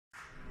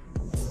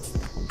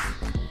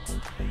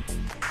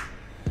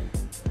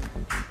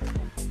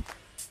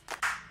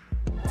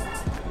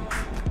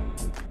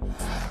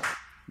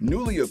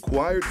Newly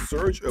acquired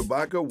Serge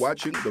Ibaka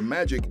watching the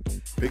Magic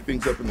pick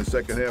things up in the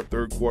second half,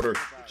 third quarter.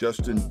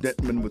 Justin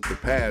Netman with the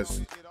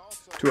pass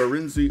to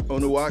Arinze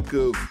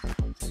Onuaku,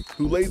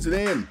 who lays it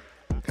in.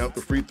 Count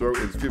the free throw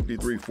is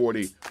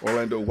 53-40.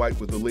 Orlando White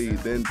with the lead.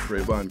 Then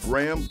Trayvon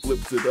Graham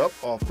flips it up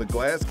off the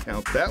glass.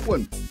 Count that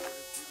one.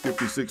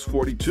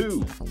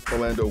 56-42.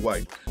 Orlando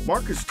White.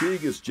 Marcus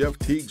Teague is Jeff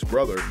Teague's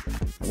brother.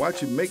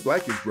 Watch him make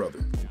like his brother.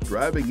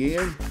 Driving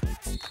in,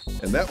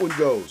 and that one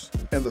goes.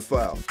 And the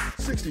foul.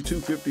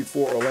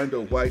 62-54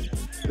 Orlando White.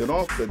 Then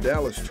off the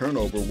Dallas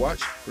turnover,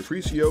 watch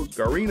Patricio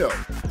Garino.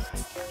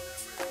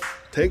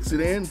 Takes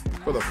it in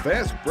for the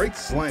fast break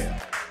slam.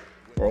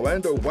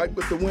 Orlando White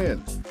with the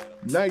win.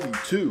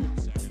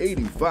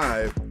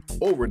 92-85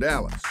 over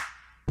Dallas.